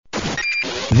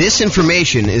This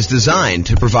information is designed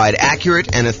to provide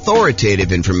accurate and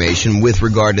authoritative information with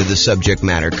regard to the subject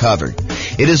matter covered.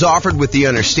 It is offered with the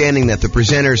understanding that the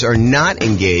presenters are not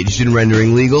engaged in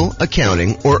rendering legal,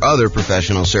 accounting, or other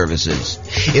professional services.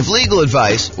 If legal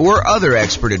advice or other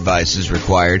expert advice is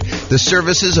required, the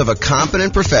services of a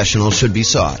competent professional should be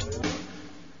sought.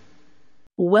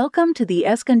 Welcome to the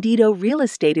Escondido Real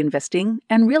Estate Investing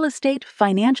and Real Estate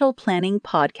Financial Planning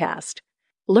Podcast.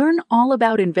 Learn all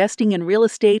about investing in real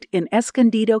estate in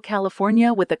Escondido,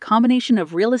 California with a combination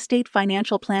of real estate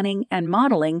financial planning and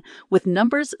modeling with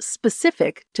numbers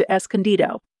specific to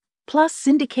Escondido, plus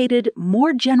syndicated,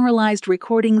 more generalized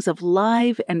recordings of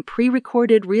live and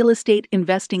pre-recorded real estate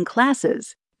investing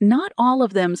classes, not all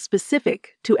of them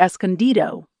specific to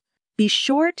Escondido. Be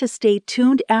sure to stay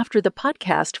tuned after the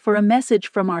podcast for a message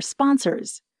from our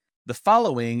sponsors. The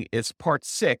following is part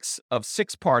 6 of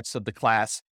 6 parts of the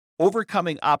class,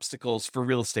 Overcoming Obstacles for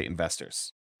Real Estate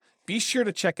Investors. Be sure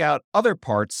to check out other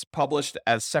parts published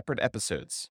as separate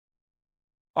episodes.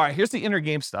 All right, here's the inner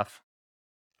game stuff.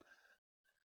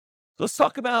 Let's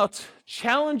talk about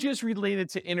challenges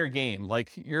related to inner game,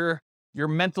 like your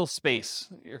mental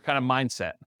space, your kind of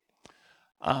mindset.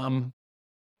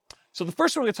 So the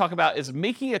first one we're going to talk about is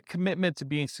making a commitment to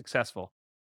being successful.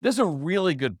 This is a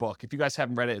really good book. If you guys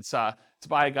haven't read it, it's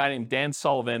by a guy named Dan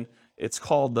Sullivan. It's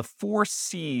called The 4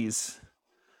 C's.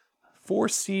 4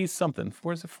 C's something.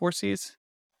 Is it 4 C's?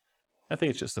 I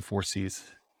think it's just the 4 C's.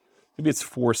 Maybe it's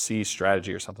 4 C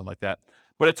strategy or something like that.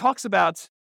 But it talks about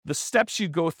the steps you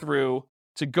go through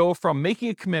to go from making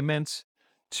a commitment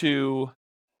to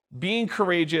being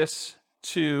courageous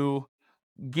to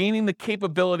gaining the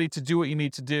capability to do what you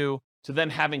need to do to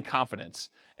then having confidence.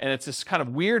 And it's this kind of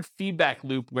weird feedback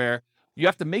loop where you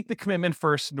have to make the commitment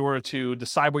first in order to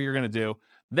decide what you're going to do.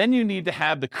 Then you need to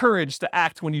have the courage to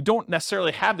act when you don't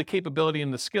necessarily have the capability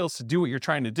and the skills to do what you're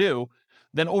trying to do.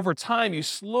 Then over time, you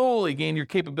slowly gain your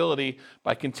capability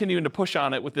by continuing to push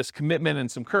on it with this commitment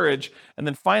and some courage. And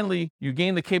then finally, you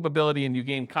gain the capability and you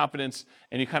gain confidence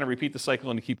and you kind of repeat the cycle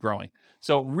and you keep growing.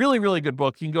 So really, really good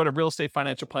book. You can go to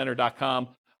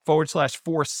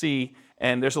realestatefinancialplanner.com/4C,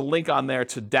 and there's a link on there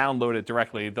to download it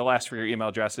directly. They'll ask for your email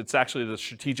address. It's actually the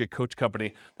Strategic Coach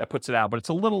Company that puts it out, but it's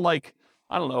a little like,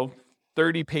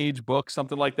 30-page book,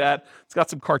 something like that. It's got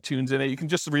some cartoons in it. You can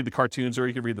just read the cartoons or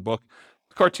you can read the book.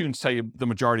 The cartoons tell you the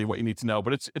majority of what you need to know,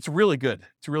 but it's really good.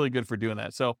 It's really good for doing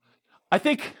that. So I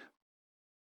think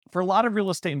for a lot of real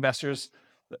estate investors,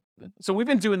 so we've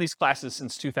been doing these classes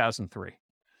since 2003.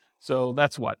 So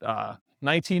that's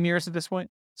 19 years at this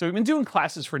point? So we've been doing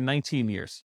classes for 19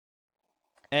 years.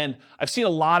 And I've seen a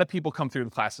lot of people come through the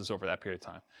classes over that period of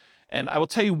time. And I will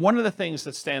tell you, one of the things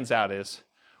that stands out is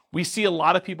we see a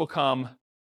lot of people come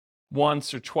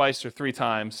once or twice or 3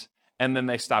 times, and then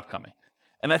they stop coming.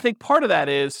 And I think part of that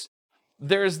is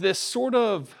there's this sort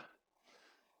of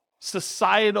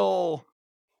societal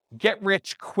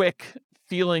get-rich-quick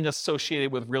feeling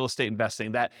associated with real estate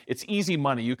investing, that it's easy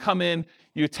money. You come in,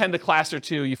 you attend a class or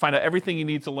 2, you find out everything you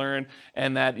need to learn,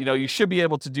 and that you should be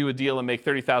able to do a deal and make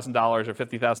 $30,000 or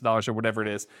 $50,000 or whatever it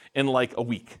is in like a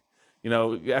week.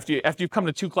 After you've come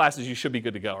to 2 classes, you should be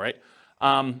good to go, right?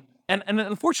 And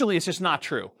unfortunately, it's just not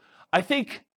true. I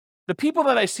think the people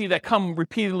that I see that come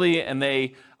repeatedly and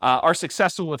they are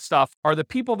successful with stuff are the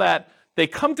people that they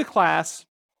come to class,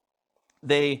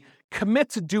 they commit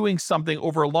to doing something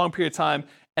over a long period of time,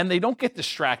 and they don't get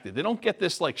distracted. They don't get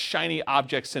this like shiny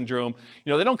object syndrome.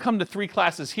 They don't come to 3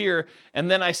 classes here, and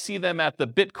then I see them at the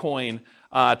Bitcoin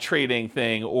trading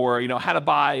thing, or how to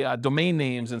buy domain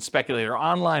names and speculate, or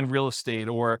online real estate,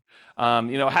 or how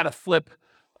to flip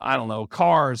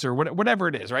cars or whatever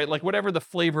it is, right? Like whatever the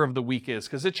flavor of the week is,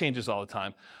 because it changes all the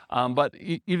time. But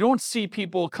you don't see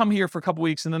people come here for a couple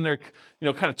weeks and then they're,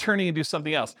 kind of turning and do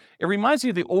something else. It reminds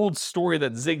me of the old story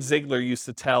that Zig Ziglar used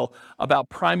to tell about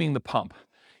priming the pump.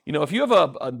 If you have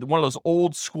one of those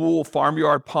old school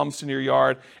farmyard pumps in your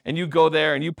yard and you go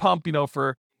there and you pump,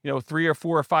 for 3 or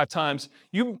 4 or 5 times,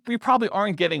 you probably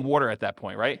aren't getting water at that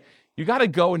point, right? You got to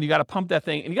go and you got to pump that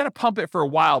thing, and you got to pump it for a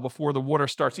while before the water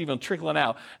starts even trickling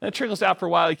out. And it trickles out for a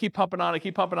while. You keep pumping on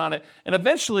it, and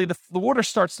eventually the water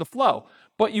starts to flow.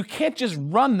 But you can't just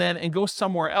run then and go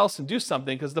somewhere else and do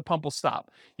something because the pump will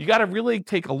stop. You got to really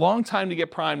take a long time to get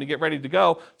primed, to get ready to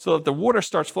go so that the water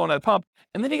starts flowing out of the pump.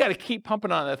 And then you got to keep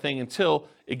pumping on that thing until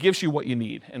it gives you what you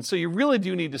need. And so you really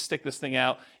do need to stick this thing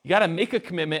out. You got to make a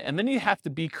commitment, and then you have to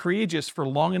be courageous for a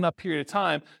long enough period of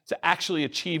time to actually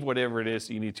achieve whatever it is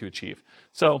that you need to achieve.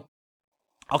 So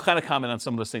I'll kind of comment on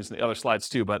some of those things in the other slides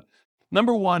too. But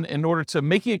number one, in order to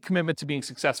making a commitment to being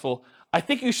successful, I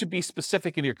think you should be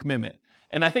specific in your commitment.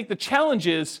 And I think the challenge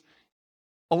is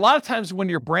a lot of times when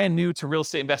you're brand new to real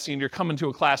estate investing and you're coming to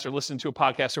a class or listening to a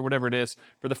podcast or whatever it is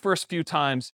for the first few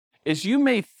times, is you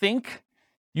may think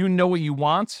you know what you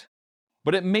want,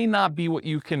 but it may not be what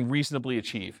you can reasonably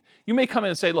achieve. You may come in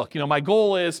and say, look, my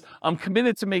goal is I'm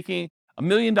committed to making $1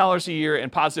 million a year in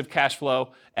positive cash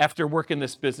flow after working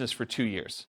this business for 2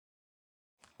 years.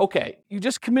 Okay, you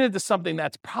just committed to something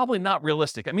that's probably not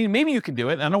realistic. I mean, maybe you can do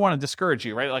it, and I don't want to discourage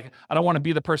you, right? Like, I don't want to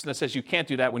be the person that says you can't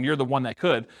do that when you're the one that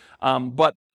could.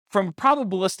 But from a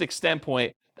probabilistic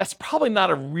standpoint, that's probably not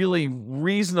a really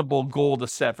reasonable goal to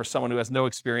set for someone who has no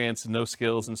experience and no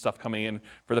skills and stuff coming in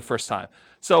for the first time.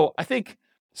 So I think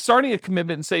starting a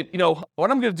commitment and say,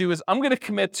 what I'm going to do is I'm going to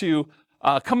commit to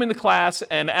coming to class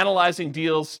and analyzing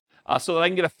deals so that I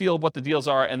can get a feel of what the deals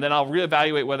are, and then I'll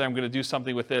reevaluate whether I'm going to do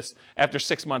something with this after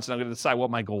 6 months, and I'm going to decide what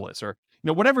my goal is, or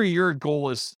whatever your goal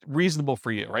is reasonable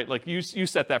for you, right? Like you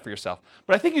set that for yourself.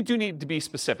 But I think you do need to be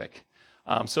specific,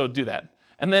 so do that.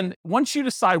 And then once you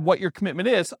decide what your commitment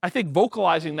is, I think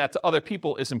vocalizing that to other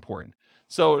people is important.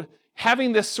 So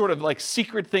having this sort of like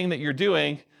secret thing that you're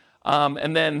doing,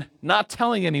 and then not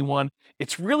telling anyone,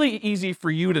 it's really easy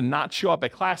for you to not show up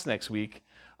at class next week.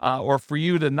 Or for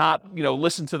you to not,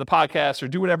 listen to the podcast or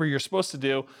do whatever you're supposed to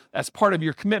do as part of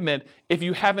your commitment if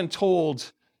you haven't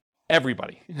told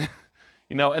everybody.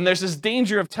 And there's this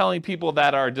danger of telling people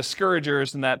that are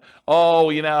discouragers and that,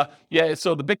 so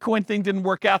the Bitcoin thing didn't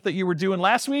work out that you were doing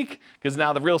last week, because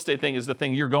now the real estate thing is the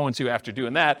thing you're going to after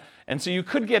doing that. And so you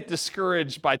could get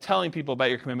discouraged by telling people about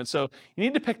your commitment. So you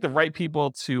need to pick the right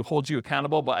people to hold you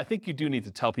accountable, but I think you do need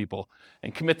to tell people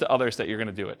and commit to others that you're going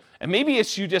to do it. And maybe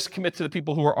it's you just commit to the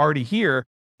people who are already here,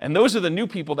 and those are the new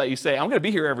people that you say, I'm going to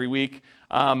be here every week,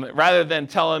 rather than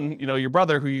telling, your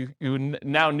brother who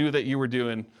now knew that you were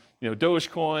doing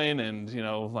Dogecoin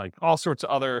and, like all sorts of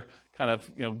other kind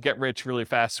of, get rich really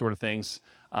fast sort of things,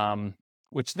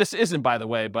 which this isn't, by the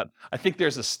way, but I think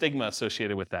there's a stigma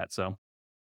associated with that. So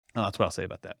that's what I'll say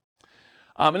about that.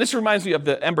 And this reminds me of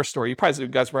the Ember story. You probably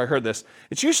guys where I heard this.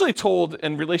 It's usually told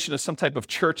in relation to some type of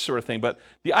church sort of thing, but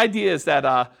the idea is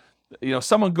that,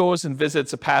 someone goes and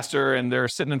visits a pastor and they're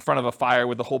sitting in front of a fire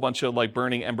with a whole bunch of like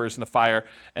burning embers in the fire.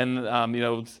 And,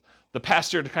 the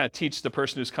pastor, to kind of teach the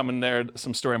person who's coming there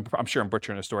some story, I'm sure I'm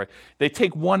butchering the story. They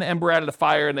take one ember out of the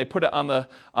fire and they put it on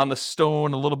the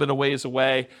stone a little bit of ways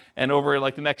away. And over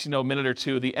like the next minute or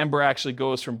two, the ember actually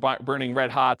goes from burning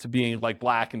red hot to being like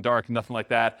black and dark and nothing like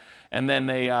that. And then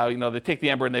they they take the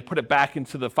ember and they put it back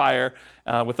into the fire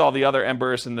with all the other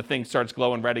embers, and the thing starts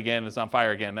glowing red again and it's on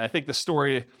fire again. And I think the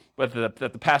story that the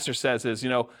pastor says is,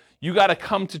 you got to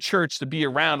come to church to be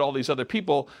around all these other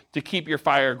people to keep your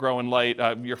fire growing light,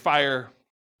 your fire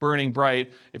burning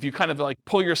bright. If you kind of like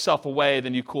pull yourself away,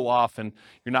 then you cool off and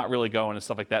you're not really going and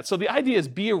stuff like that. So the idea is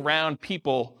be around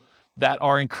people that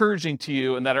are encouraging to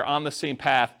you and that are on the same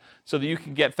path, so that you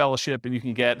can get fellowship and you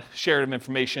can get shared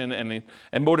information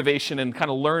and motivation and kind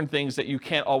of learn things that you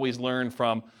can't always learn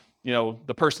from,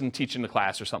 the person teaching the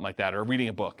class or something like that, or reading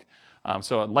a book.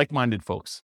 So like-minded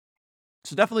folks.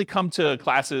 So definitely come to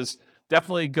classes,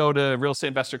 definitely go to real estate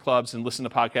investor clubs and listen to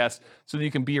podcasts so that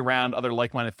you can be around other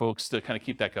like-minded folks to kind of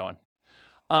keep that going.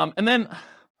 And then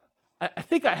I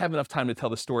think I have enough time to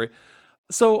tell the story.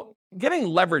 So getting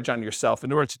leverage on yourself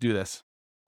in order to do this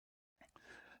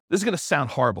is going to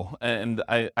sound horrible. And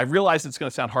I realize it's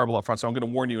going to sound horrible up front, so I'm going to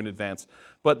warn you in advance.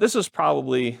 But this was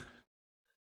probably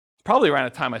around the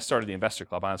time I started the investor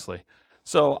club, honestly.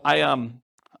 So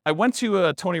I went to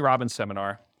a Tony Robbins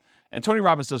seminar. And Tony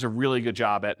Robbins does a really good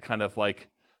job at kind of like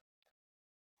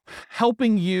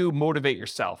helping you motivate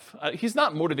yourself. He's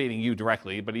not motivating you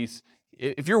directly, but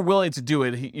if you're willing to do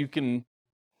it, you can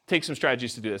take some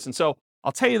strategies to do this. And so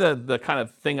I'll tell you the kind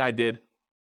of thing I did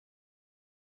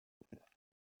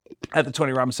at the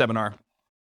Tony Robbins seminar.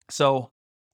 So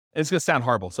it's going to sound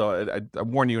horrible, so I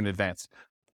warn you in advance.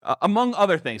 Among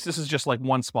other things, this is just like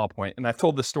one small point, and I've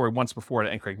told this story once before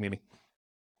at an NCRAG meeting.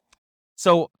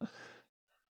 So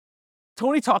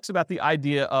Tony talks about the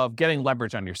idea of getting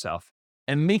leverage on yourself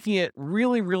and making it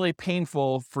really, really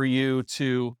painful for you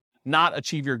to not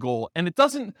achieve your goal. And it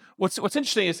doesn't, what's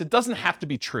interesting is it doesn't have to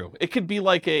be true. It could be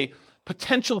like a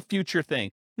potential future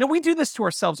thing. We do this to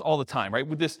ourselves all the time, right?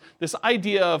 With this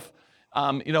idea of,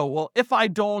 well, if I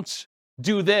don't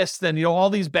do this, then,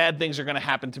 all these bad things are going to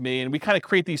happen to me. And we kind of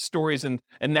create these stories and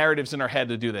narratives in our head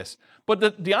to do this.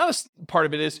 But the honest part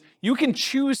of it is you can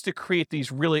choose to create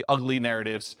these really ugly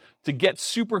narratives to get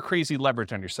super crazy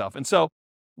leverage on yourself. And so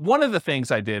one of the things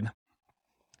I did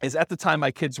is, at the time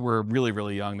my kids were really,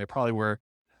 really young. They probably were,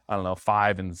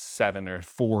 5 and 7 or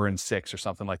 4 and 6 or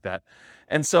something like that.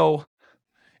 And so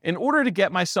in order to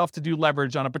get myself to do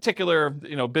leverage on a particular,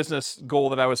 business goal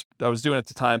that I was doing at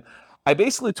the time, I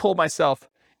basically told myself,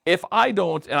 if I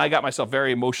don't, and I got myself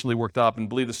very emotionally worked up and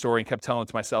believed the story and kept telling it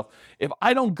to myself, if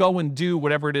I don't go and do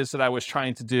whatever it is that I was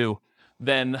trying to do,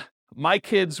 then my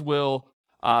kids will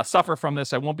suffer from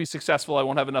this. I won't be successful. I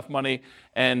won't have enough money.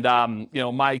 And,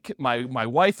 my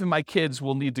wife and my kids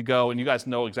will need to go, and you guys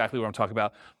know exactly what I'm talking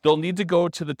about. They'll need to go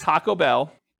to the Taco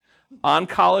Bell on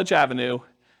College Avenue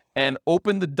and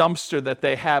open the dumpster that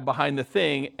they have behind the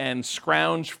thing and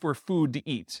scrounge for food to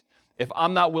eat. If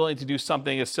I'm not willing to do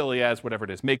something as silly as whatever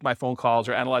it is, make my phone calls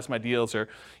or analyze my deals or,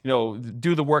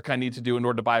 do the work I need to do in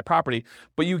order to buy a property,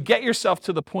 but you get yourself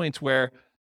to the point where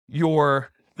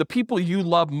the people you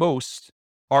love most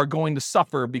are going to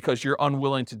suffer because you're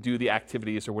unwilling to do the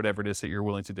activities or whatever it is that you're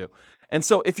willing to do. And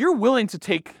so if you're willing to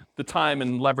take the time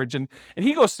and leverage, and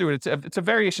he goes through it, it's a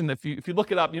variation. If you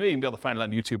look it up, you may even be able to find it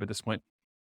on YouTube at this point.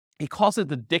 He calls it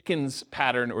the Dickens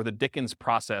pattern or the Dickens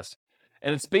process.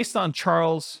 And it's based on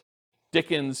Charles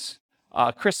Dickens'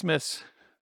 Christmas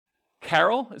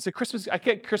Carol. Is it Christmas? I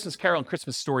get Christmas Carol and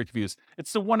Christmas Story confused.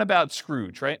 It's the one about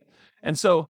Scrooge, right? And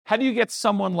so how do you get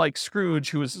someone like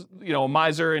Scrooge, who is, a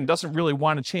miser and doesn't really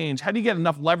want to change, how do you get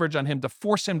enough leverage on him to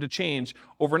force him to change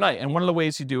overnight? And one of the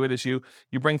ways you do it is you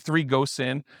bring 3 ghosts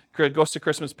in, Ghost of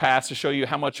Christmas Past, to show you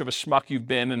how much of a schmuck you've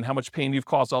been and how much pain you've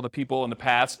caused all the people in the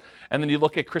past. And then you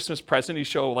look at Christmas Present, you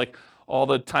show all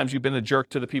the times you've been a jerk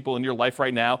to the people in your life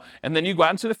right now. And then you go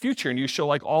out into the future and you show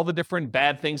all the different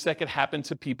bad things that could happen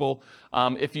to people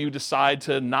if you decide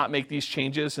to not make these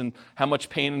changes, and how much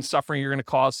pain and suffering you're going to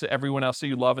cause to everyone else that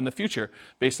you love in the future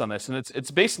based on this. And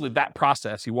it's basically that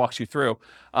process he walks you through.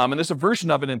 And there's a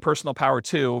version of it in Personal Power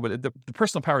 2, but the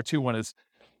Personal Power 2 one it's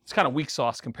kind of weak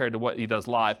sauce compared to what he does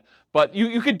live. But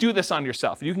you could do this on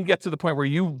yourself. You can get to the point where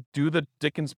you do the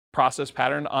Dickens process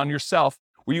pattern on yourself,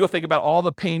 where you go think about all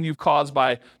the pain you've caused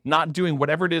by not doing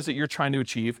whatever it is that you're trying to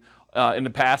achieve in the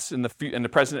past, in the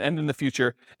present, and in the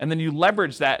future, and then you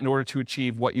leverage that in order to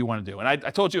achieve what you want to do. And I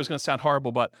told you it was going to sound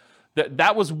horrible, but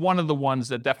that was one of the ones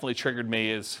that definitely triggered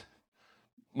me, is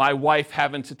my wife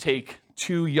having to take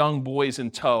 2 young boys in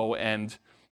tow and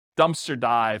dumpster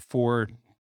dive for,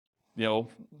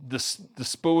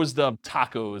 disposed of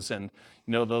tacos and,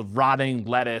 the rotting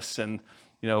lettuce and,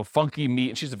 funky meat.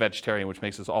 And she's a vegetarian, which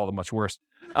makes this all the much worse.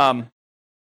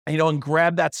 And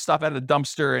grab that stuff out of the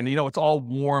dumpster, and, it's all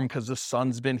warm because the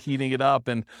sun's been heating it up.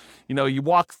 And, you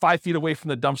walk 5 feet away from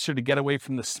the dumpster to get away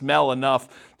from the smell enough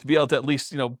to be able to at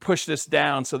least, push this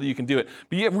down so that you can do it.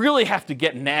 But you really have to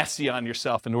get nasty on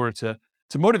yourself in order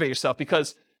to motivate yourself,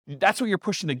 because that's what you're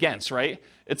pushing against, right?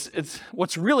 It's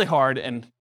what's really hard.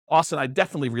 And Austin, I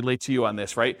definitely relate to you on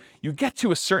this, right? You get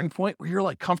to a certain point where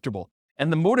you're comfortable, and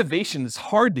the motivation is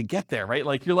hard to get there, right?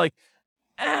 You're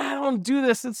I don't do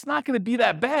this, it's not going to be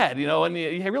that bad, and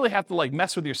you really have to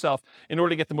mess with yourself in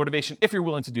order to get the motivation if you're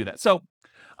willing to do that. So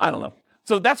I don't know.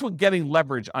 So that's what getting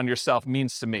leverage on yourself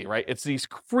means to me, right? It's these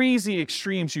crazy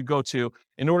extremes you go to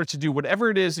in order to do whatever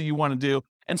it is that you want to do.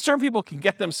 And certain people can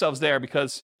get themselves there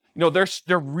because,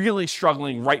 they're really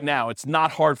struggling right now. It's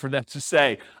not hard for them to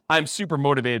say, I'm super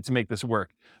motivated to make this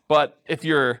work. But if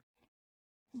you're,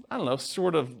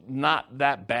 sort of not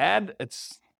that bad,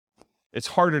 it's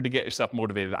harder to get yourself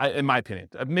motivated, in my opinion.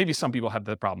 Maybe some people have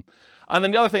that problem. And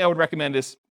then the other thing I would recommend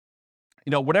is,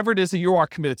 whatever it is that you are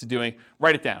committed to doing,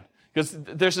 write it down. Because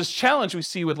there's this challenge we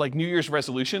see with New Year's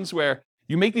resolutions, where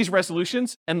you make these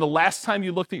resolutions, and the last time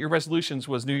you looked at your resolutions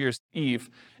was New Year's Eve,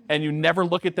 and you never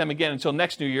look at them again until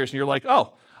next New Year's, and you're like,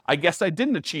 oh, I guess I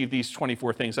didn't achieve these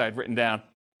 24 things I had written down.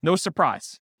 No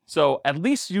surprise. So at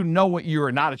least you know what you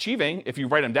are not achieving if you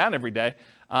write them down every day,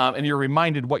 and you're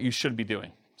reminded what you should be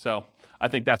doing. So I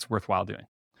think that's worthwhile doing.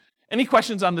 Any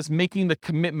questions on this making the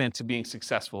commitment to being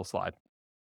successful slide?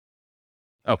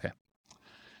 Okay.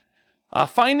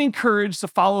 Finding courage to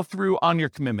follow through on your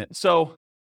commitment. So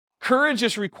courage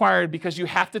is required because you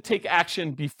have to take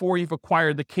action before you've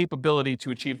acquired the capability to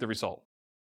achieve the result.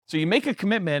 So you make a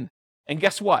commitment, and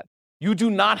guess what? You do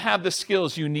not have the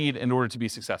skills you need in order to be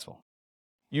successful.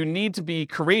 You need to be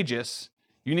courageous.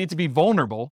 You need to be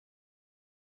vulnerable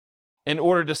in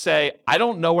order to say, I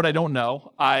don't know what I don't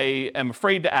know. I am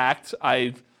afraid to act.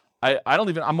 I'm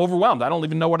overwhelmed. I don't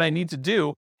even know what I need to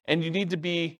do. And you need to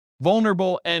be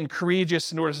vulnerable and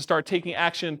courageous in order to start taking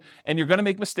action. And you're going to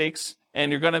make mistakes, and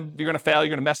you're going to fail. You're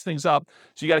going to mess things up.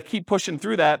 So you got to keep pushing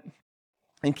through that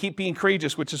and keep being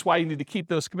courageous, which is why you need to keep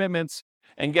those commitments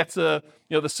and get to,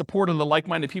 the support of the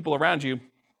like-minded people around you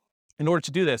in order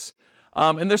to do this.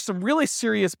 And there's some really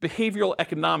serious behavioral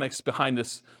economics behind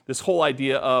this whole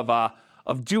idea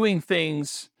of doing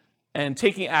things and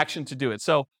taking action to do it.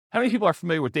 So how many people are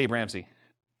familiar with Dave Ramsey?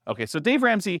 Okay, so Dave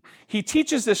Ramsey, he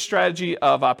teaches this strategy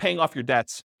of paying off your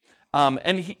debts.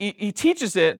 And he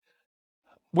teaches it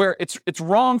where it's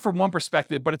wrong from one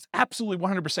perspective, but it's absolutely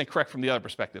 100% correct from the other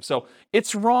perspective. So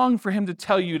it's wrong for him to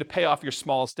tell you to pay off your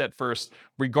smallest debt first,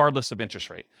 regardless of interest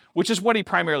rate, which is what he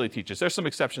primarily teaches. There's some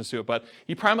exceptions to it, but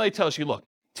he primarily tells you, look,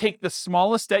 take the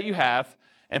smallest debt you have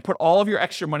and put all of your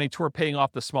extra money toward paying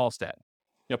off the smallest debt.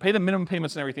 Pay the minimum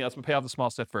payments and everything else, but pay off the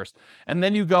smallest debt first. And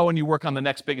then you go and you work on the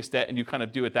next biggest debt and you kind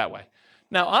of do it that way.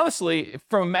 Now, honestly,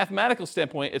 from a mathematical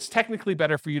standpoint, it's technically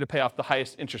better for you to pay off the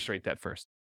highest interest rate debt first.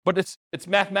 But it's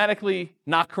mathematically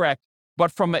not correct.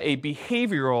 But from a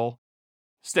behavioral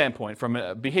standpoint, from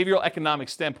a behavioral economic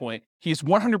standpoint, he's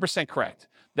 100% correct.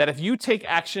 That if you take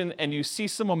action and you see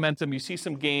some momentum, you see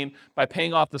some gain by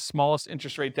paying off the smallest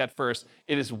interest rate debt first,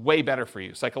 it is way better for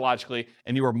you psychologically,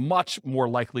 and you are much more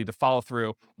likely to follow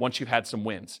through once you've had some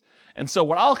wins. And so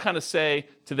what I'll kind of say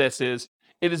to this is,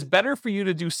 it is better for you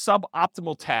to do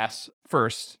suboptimal tasks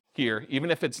first here, even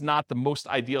if it's not the most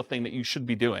ideal thing that you should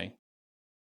be doing,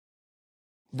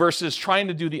 versus trying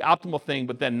to do the optimal thing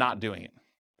but then not doing it.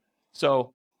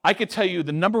 So I could tell you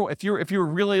the number, if you're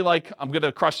really like, I'm going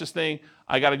to crush this thing,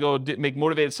 I got to go make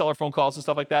motivated seller phone calls and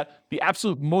stuff like that, the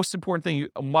absolute most important thing you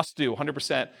must do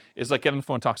 100% is like get on the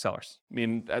phone and talk sellers. I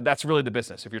mean, that's really the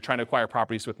business. If you're trying to acquire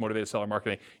properties with motivated seller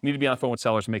marketing, you need to be on the phone with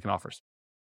sellers and making offers.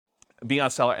 Be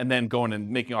on seller and then going and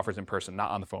making offers in person,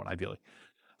 not on the phone, ideally.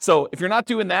 So if you're not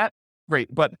doing that,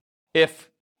 great. But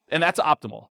and that's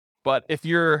optimal. But if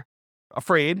you're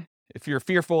afraid, if you're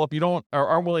fearful, if you don't or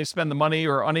aren't willing to spend the money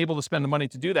or unable to spend the money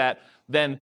to do that,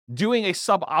 then doing a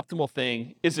suboptimal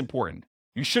thing is important.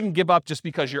 You shouldn't give up just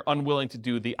because you're unwilling to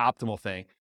do the optimal thing.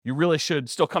 You really should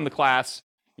still come to class,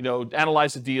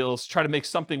 analyze the deals, try to make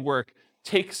something work,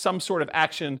 take some sort of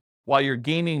action while you're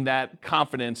gaining that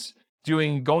confidence,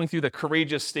 going through the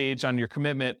courageous stage on your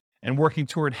commitment and working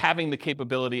toward having the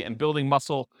capability and building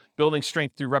muscle, building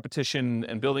strength through repetition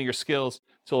and building your skills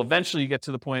till eventually you get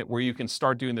to the point where you can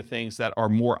start doing the things that are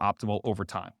more optimal over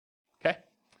time. Okay?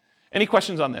 Any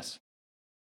questions on this?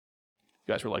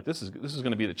 You guys were like, this is going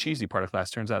to be the cheesy part of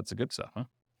class. Turns out it's the good stuff, huh?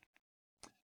 All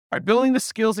right, building the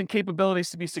skills and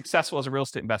capabilities to be successful as a real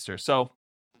estate investor. So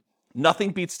nothing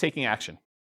beats taking action.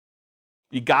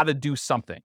 You got to do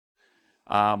something.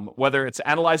 Whether it's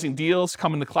analyzing deals,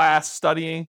 coming to class,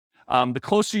 studying, the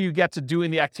closer you get to doing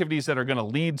the activities that are going to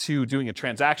lead to doing a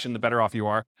transaction, the better off you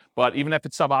are. But even if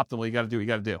it's suboptimal, you got to do what you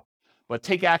got to do. But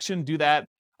take action, do that.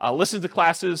 Listen to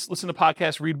classes, listen to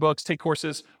podcasts, read books, take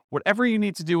courses, whatever you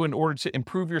need to do in order to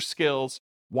improve your skills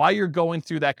while you're going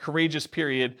through that courageous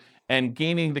period and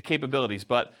gaining the capabilities.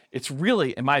 But it's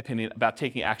really, in my opinion, about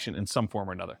taking action in some form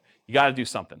or another. You got to do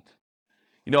something.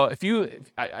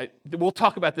 We'll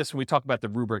talk about this when we talk about the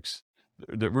rubrics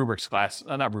class,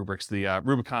 the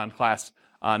Rubicon class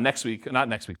next week, not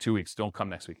next week, 2 weeks, don't come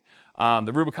next week.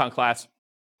 The Rubicon class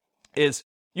is,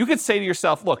 you could say to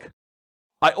yourself, look,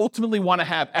 I ultimately want to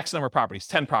have X number of properties,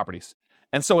 10 properties.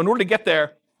 And so in order to get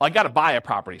there, I got to buy a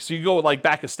property. So you go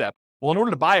back a step. Well, in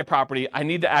order to buy a property, I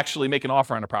need to actually make an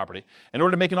offer on a property. In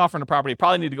order to make an offer on a property, I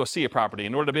probably need to go see a property.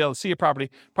 In order to be able to see a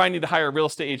property, probably need to hire a real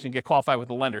estate agent and get qualified with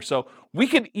a lender. So we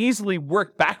can easily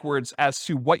work backwards as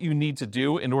to what you need to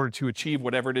do in order to achieve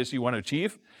whatever it is you want to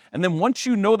achieve. And then once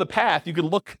you know the path, you can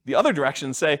look the other direction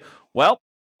and say, well,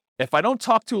 if I don't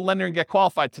talk to a lender and get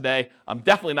qualified today, I'm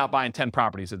definitely not buying 10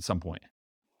 properties at some point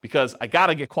because I got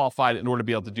to get qualified in order to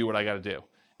be able to do what I got to do.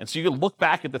 And so you can look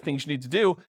back at the things you need to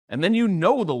do, and then you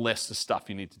know the list of stuff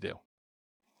you need to do,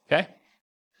 okay?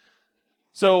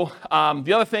 So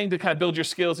the other thing to kind of build your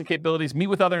skills and capabilities, meet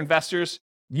with other investors.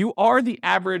 You are the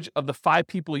average of the 5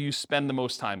 people you spend the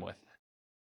most time with.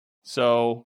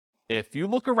 So if you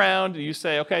look around and you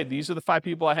say, okay, these are the 5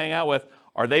 people I hang out with,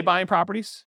 are they buying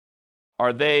properties?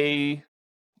 Are they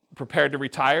prepared to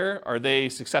retire? Are they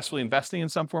successfully investing in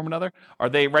some form or another? Are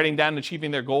they writing down and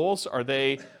achieving their goals? Are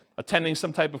they attending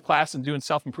some type of class and doing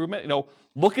self-improvement?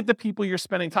 Look at the people you're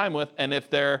spending time with, and if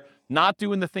they're not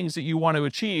doing the things that you want to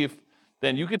achieve,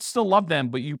 then you could still love them,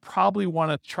 but you probably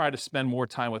want to try to spend more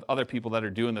time with other people that are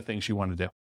doing the things you want to do.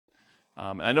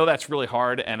 And I know that's really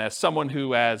hard, and as someone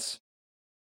who has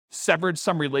severed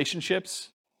some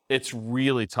relationships, it's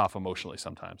really tough emotionally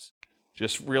sometimes.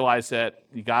 Just realize that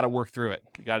you got to work through it.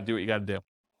 You got to do what you got to do.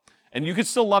 And you can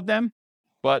still love them,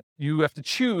 but you have to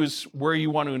choose where you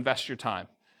want to invest your time.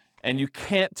 And you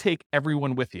can't take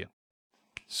everyone with you.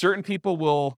 Certain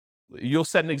people you'll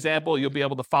set an example, you'll be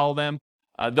able to follow them.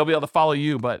 They'll be able to follow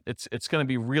you, but it's going to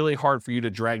be really hard for you to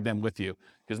drag them with you.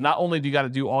 Because not only do you got to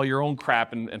do all your own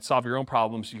crap and solve your own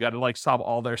problems, you got to solve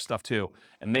all their stuff too.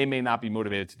 And they may not be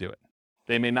motivated to do it.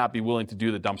 They may not be willing to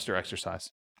do the dumpster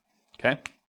exercise. Okay?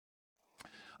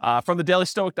 From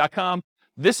thedailystoic.com,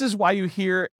 this is why you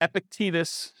hear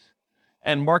Epictetus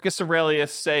and Marcus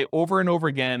Aurelius say over and over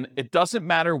again, it doesn't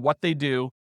matter what they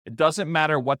do, it doesn't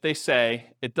matter what they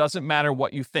say, it doesn't matter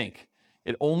what you think.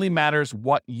 It only matters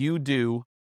what you do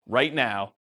right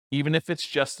now, even if it's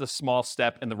just a small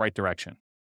step in the right direction.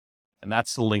 And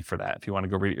that's the link for that if you want to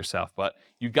go read it yourself. But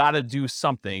you got to do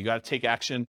something. You got to take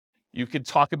action. You could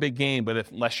talk a big game,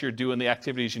 but unless you're doing the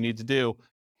activities you need to do,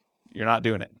 you're not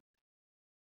doing it.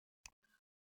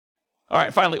 All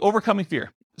right, finally, overcoming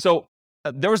fear. So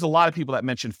there was a lot of people that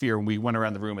mentioned fear when we went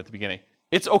around the room at the beginning.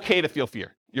 It's okay to feel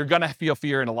fear. You're going to feel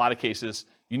fear in a lot of cases.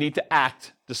 You need to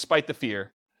act despite the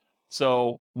fear.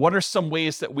 So what are some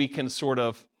ways that we can sort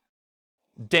of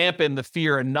dampen the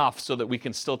fear enough so that we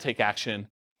can still take action?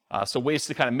 So ways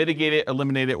to kind of mitigate it,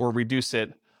 eliminate it, or reduce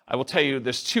it. I will tell you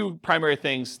there's two primary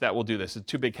things that will do this.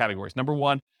 Two big categories. Number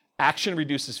one, action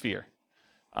reduces fear.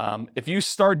 If you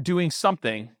start doing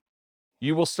something,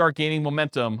 you will start gaining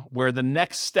momentum where the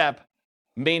next step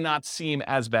may not seem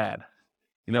as bad.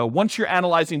 Once you're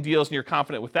analyzing deals and you're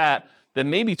confident with that, then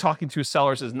maybe talking to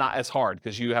sellers is not as hard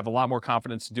because you have a lot more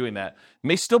confidence in doing that. It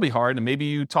may still be hard, and maybe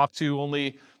you talk to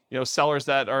only sellers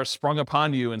that are sprung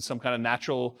upon you in some kind of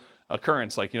natural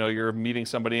occurrence, like you're meeting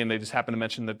somebody and they just happen to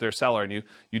mention that they're a seller, and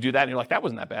you do that and you're like, that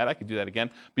wasn't that bad, I could do that again.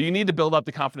 But you need to build up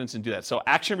the confidence and do that. So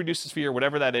action reduces fear,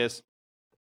 whatever that is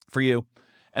for you.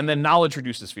 And then knowledge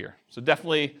reduces fear. So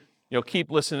definitely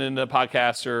keep listening to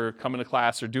podcasts or coming to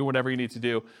class or do whatever you need to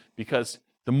do, because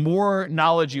the more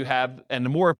knowledge you have and the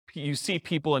more you see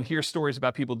people and hear stories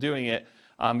about people doing it,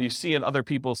 you see in other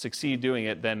people succeed doing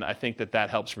it, then I think that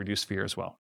helps reduce fear as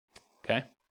well. Okay?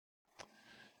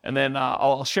 And then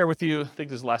I'll share with you, I think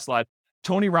this is the last slide,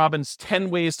 Tony Robbins' 10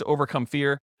 ways to overcome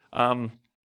fear. I'll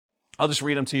just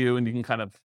read them to you and you can kind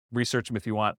of research them if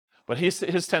you want. But his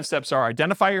 10 steps are: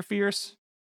 identify your fears,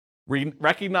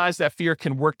 recognize that fear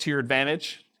can work to your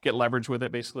advantage, get leverage with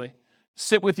it basically.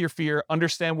 Sit with your fear,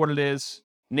 understand what it is,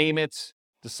 name it,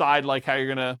 decide how you're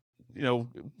gonna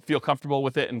feel comfortable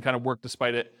with it and kind of work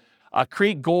despite it.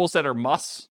 Create goals that are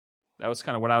musts. That was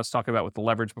kind of what I was talking about with the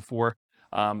leverage before.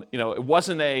 It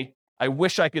wasn't I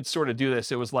wish I could sort of do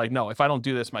this. It was like, no, if I don't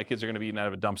do this, my kids are going to be eaten out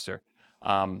of a dumpster.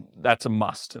 That's a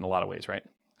must in a lot of ways, right?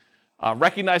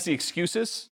 Recognize the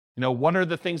excuses. What are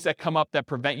the things that come up that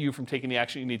prevent you from taking the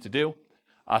action you need to do?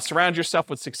 Surround yourself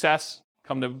with success.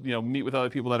 Come to, meet with other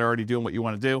people that are already doing what you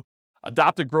want to do.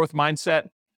 Adopt a growth mindset.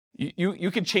 You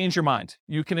can change your mind.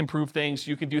 You can improve things.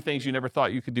 You can do things you never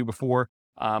thought you could do before.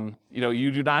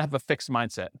 You do not have a fixed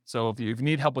mindset. So if you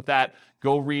need help with that,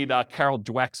 go read Carol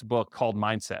Dweck's book called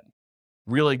Mindset.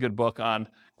 Really good book on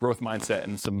growth mindset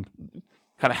and some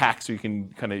kind of hacks so you can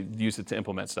kind of use it to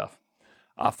implement stuff.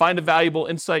 Find valuable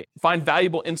insight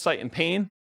in pain.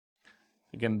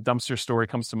 Again, dumpster story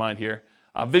comes to mind here.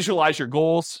 Visualize your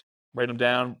goals, write them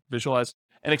down, visualize,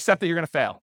 and accept that you're going to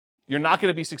fail. You're not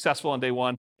going to be successful on day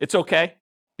one. It's okay.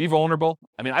 Be vulnerable.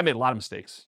 I made a lot of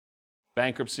mistakes.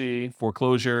 Bankruptcy,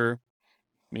 foreclosure,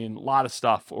 a lot of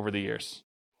stuff over the years.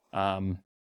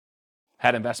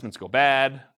 Had investments go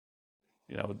bad.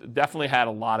 Definitely had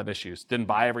a lot of issues. Didn't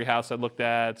buy every house I looked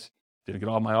at. Didn't get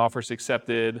all my offers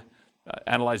accepted.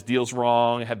 Analyzed deals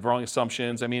wrong. Had wrong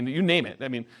assumptions. You name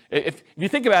it. If you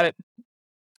think about it,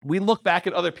 we look back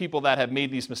at other people that have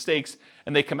made these mistakes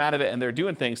and they come out of it and they're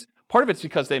doing things. Part of it's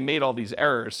because they made all these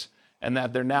errors and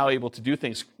that they're now able to do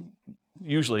things,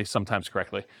 usually sometimes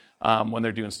correctly, when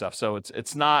they're doing stuff. So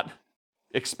it's not,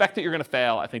 expect that you're going to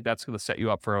fail. I think that's going to set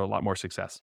you up for a lot more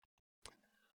success.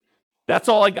 That's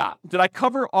all I got. Did I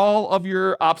cover all of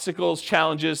your obstacles,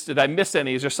 challenges? Did I miss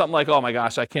any? Is there something like, oh my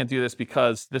gosh, I can't do this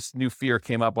because this new fear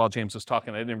came up while James was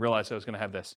talking. I didn't realize I was going to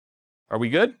have this. Are we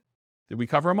good? Did we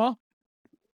cover them all?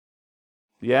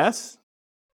 Yes?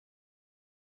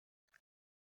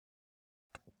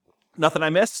 Nothing I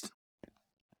missed?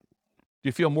 Do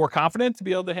you feel more confident to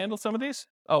be able to handle some of these?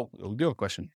 Oh, we do have a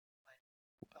question.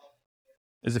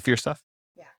 Is it fear stuff?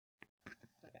 Yeah.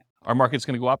 Okay. Our market's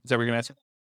going to go up? Is that what you're going to answer?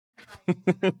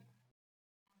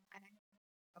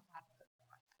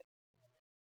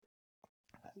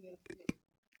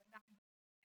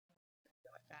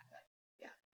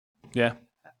 Yeah.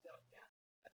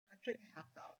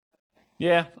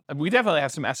 Yeah, we definitely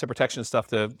have some asset protection stuff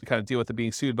to kind of deal with the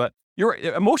being sued, but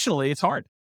emotionally, it's hard.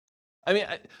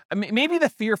 Maybe the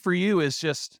fear for you is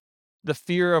just the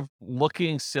fear of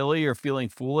looking silly or feeling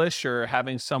foolish or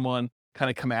having someone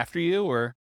kind of come after you,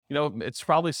 or, it's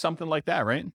probably something like that,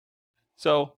 right?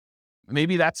 So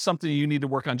maybe that's something you need to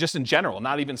work on just in general,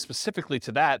 not even specifically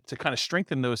to that, to kind of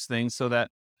strengthen those things so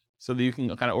that you can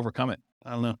kind of overcome it.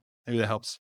 I don't know. Maybe that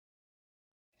helps.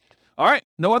 All right.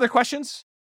 No other questions?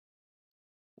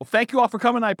 Well, thank you all for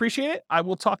coming. I appreciate it. I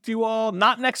will talk to you all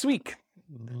not next week.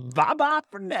 Bye-bye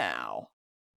for now.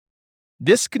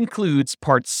 This concludes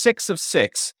part 6 of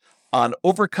 6 on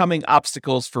overcoming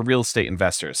obstacles for real estate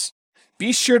investors.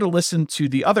 Be sure to listen to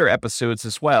the other episodes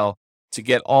as well to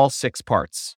get all 6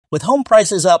 parts. With home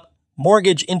prices up,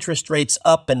 mortgage interest rates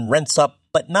up, and rents up,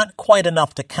 but not quite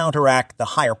enough to counteract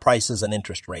the higher prices and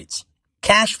interest rates.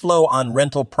 Cash flow on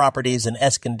rental properties in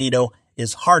Escondido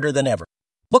is harder than ever.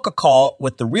 Book a call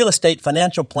with the Real Estate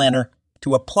Financial Planner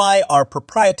to apply our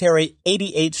proprietary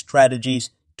 88 strategies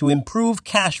to improve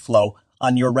cash flow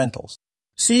on your rentals.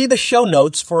 See the show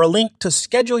notes for a link to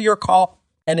schedule your call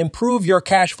and improve your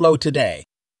cash flow today.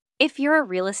 If you're a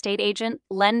real estate agent,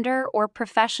 lender, or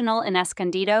professional in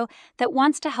Escondido that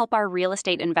wants to help our real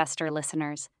estate investor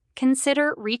listeners,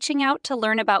 consider reaching out to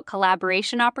learn about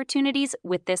collaboration opportunities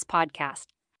with this podcast.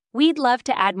 We'd love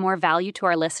to add more value to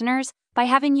our listeners by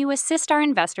having you assist our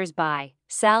investors buy,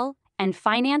 sell, and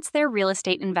finance their real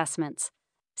estate investments.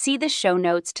 See the show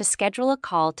notes to schedule a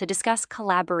call to discuss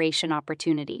collaboration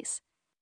opportunities.